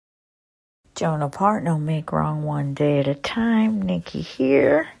Don't apart, no make wrong, one day at a time. Nikki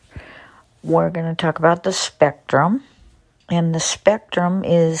here. We're going to talk about the spectrum. And the spectrum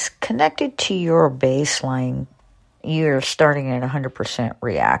is connected to your baseline. You're starting at 100%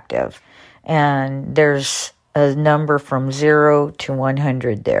 reactive. And there's a number from 0 to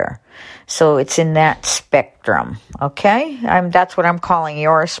 100 there. So it's in that spectrum, okay? That's what I'm calling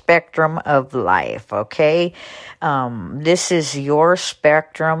your spectrum of life, okay? This is your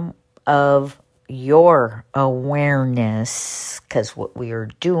spectrum of your awareness, because what we are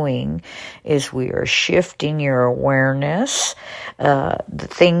doing is we are shifting your awareness. The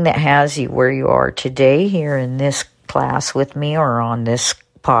thing that has you where you are today here in this class with me or on this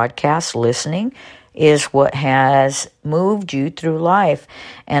podcast listening is what has moved you through life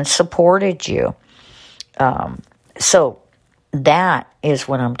and supported you. So that is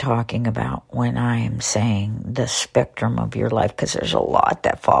what I'm talking about when I am saying the spectrum of your life, because there's a lot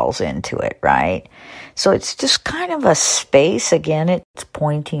that falls into it, right? So it's just kind of a space. Again, it's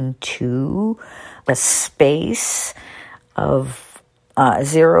pointing to a space of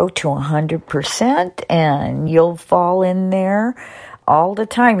 0 to 100%, and you'll fall in there all the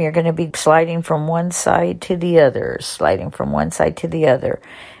time. You're going to be sliding from one side to the other, sliding from one side to the other.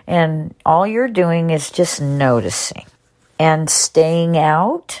 And all you're doing is just noticing and staying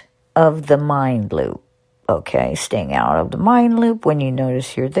out of the mind loop. Okay, staying out of the mind loop. When you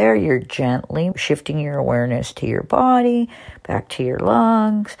notice you're there, you're gently shifting your awareness to your body, back to your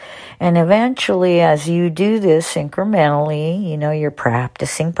lungs. And eventually, as you do this incrementally, you're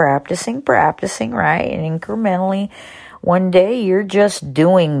practicing, right? And incrementally, one day you're just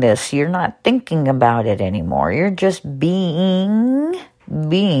doing this. You're not thinking about it anymore. You're just being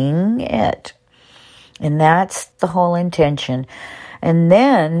it. And that's the whole intention. And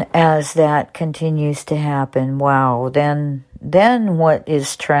then as that continues to happen, wow, then what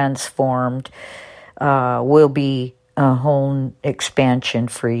is transformed will be a whole expansion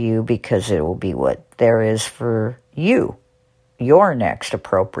for you, because it will be what there is for you, your next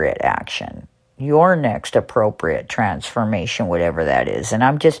appropriate action, your next appropriate transformation, whatever that is. And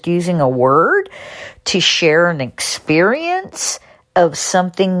I'm just using a word to share an experience of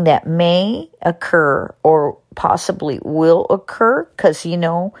something that may occur or possibly will occur, because,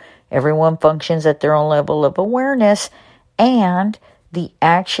 everyone functions at their own level of awareness, and the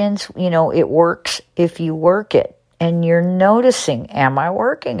actions, it works if you work it. And you're noticing, am I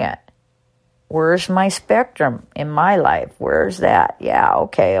working it? Where's my spectrum in my life? Where's that? Yeah,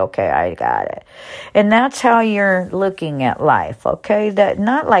 okay, I got it. And that's how you're looking at life, okay? That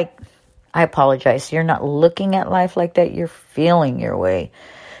not like, I apologize, you're not looking at life like that, you're feeling your way.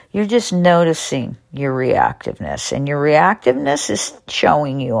 You're just noticing your reactiveness, and your reactiveness is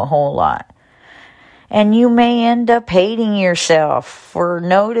showing you a whole lot. And you may end up hating yourself for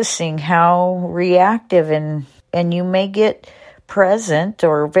noticing how reactive, and you may get present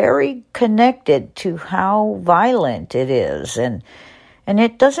or very connected to how violent it is. And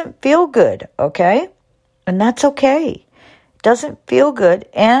it doesn't feel good, okay? And that's okay. It doesn't feel good,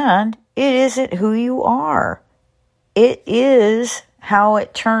 and it isn't who you are. It is how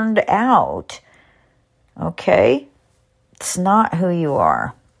it turned out, okay? It's not who you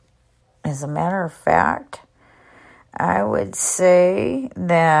are. As a matter of fact, I would say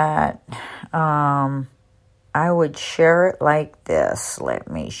that I would share it like this.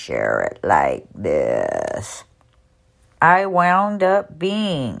 Let me share it like this. I wound up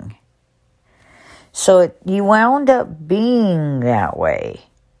being. So you wound up being that way.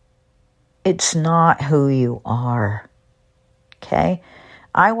 It's not who you are. Okay?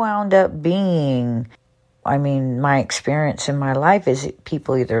 I wound up being, my experience in my life is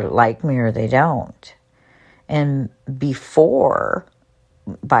people either like me or they don't. And before,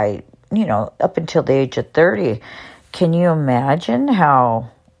 up until the age of 30, can you imagine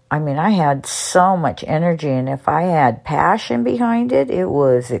how, I had so much energy, and if I had passion behind it, it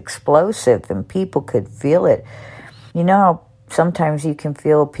was explosive and people could feel it. How sometimes you can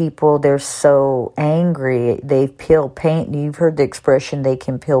feel people, they're so angry, they peel paint. You've heard the expression, they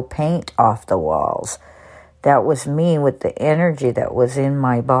can peel paint off the walls. That was me with the energy that was in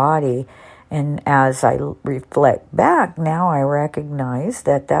my body. And as I reflect back, now I recognize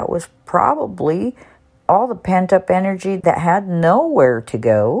that was probably all the pent-up energy that had nowhere to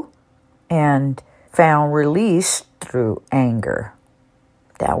go and found release through anger.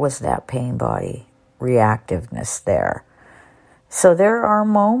 That was that pain body reactiveness there. So there are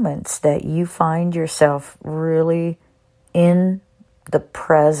moments that you find yourself really in the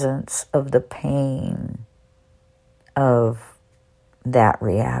presence of the pain of that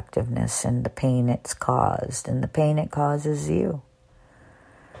reactiveness and the pain it's caused and the pain it causes you.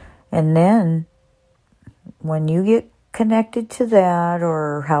 And then when you get connected to that,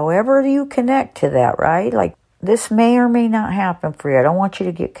 or however you connect to that, right? Like, this may or may not happen for you. I don't want you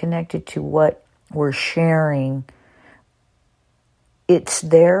to get connected to what we're sharing. It's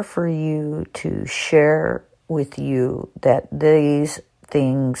there for you to share with you that these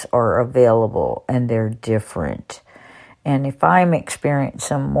things are available and they're different. And if I'm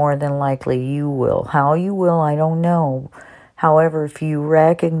experiencing them, more than likely you will. How you will, I don't know. However, if you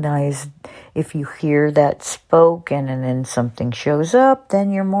recognize, if you hear that spoken and then something shows up,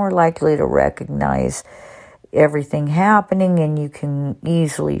 then you're more likely to recognize everything happening, and you can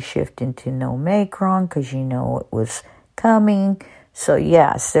easily shift into no make wrong because you know it was coming. So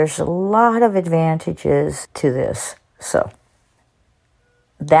yes, there's a lot of advantages to this. So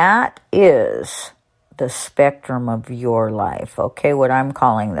that is the spectrum of your life, okay? What I'm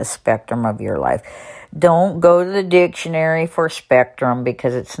calling the spectrum of your life. Don't go to the dictionary for spectrum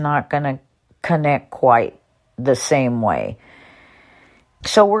because it's not going to connect quite the same way.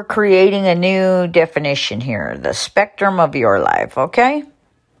 So we're creating a new definition here, the spectrum of your life, okay?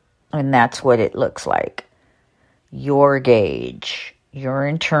 And that's what it looks like. Your gauge, your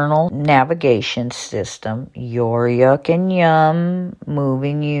internal navigation system, your yuck and yum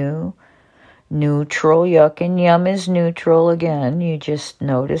moving you. Neutral, yuck and yum is neutral again. You just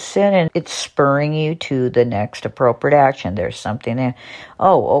notice it and it's spurring you to the next appropriate action. There's something there.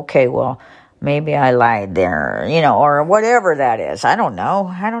 Oh, okay, well, maybe I lied there, or whatever that is. I don't know.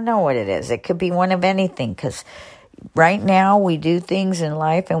 I don't know what it is. It could be one of anything, because right now we do things in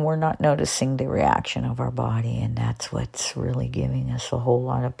life and we're not noticing the reaction of our body, and that's what's really giving us a whole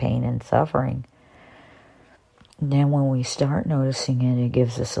lot of pain and suffering. And then when we start noticing it, it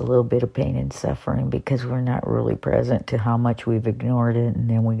gives us a little bit of pain and suffering because we're not really present to how much we've ignored it, and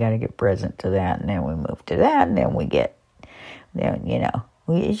then we got to get present to that, and then we move to that, and then we get,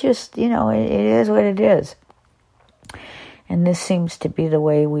 it's just, it is what it is. And this seems to be the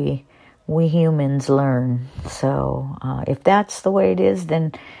way we humans learn. So if that's the way it is,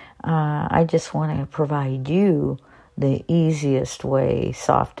 then I just want to provide you the easiest way,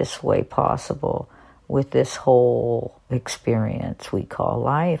 softest way possible with this whole experience we call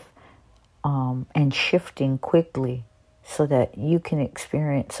life, and shifting quickly so that you can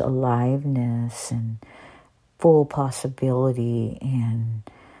experience aliveness and full possibility and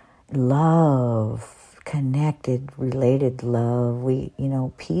love, connected, related love,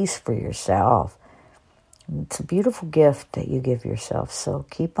 peace for yourself. It's a beautiful gift that you give yourself. So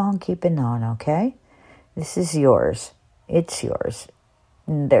keep on keeping on, okay? This is yours. It's yours.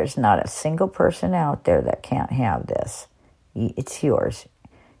 There's not a single person out there that can't have this. It's yours.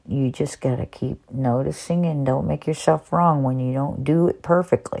 You just got to keep noticing, and don't make yourself wrong when you don't do it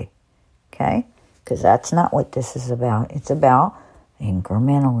perfectly. Okay? Because that's not what this is about. It's about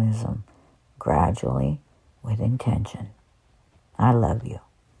incrementalism, gradually, with intention. I love you.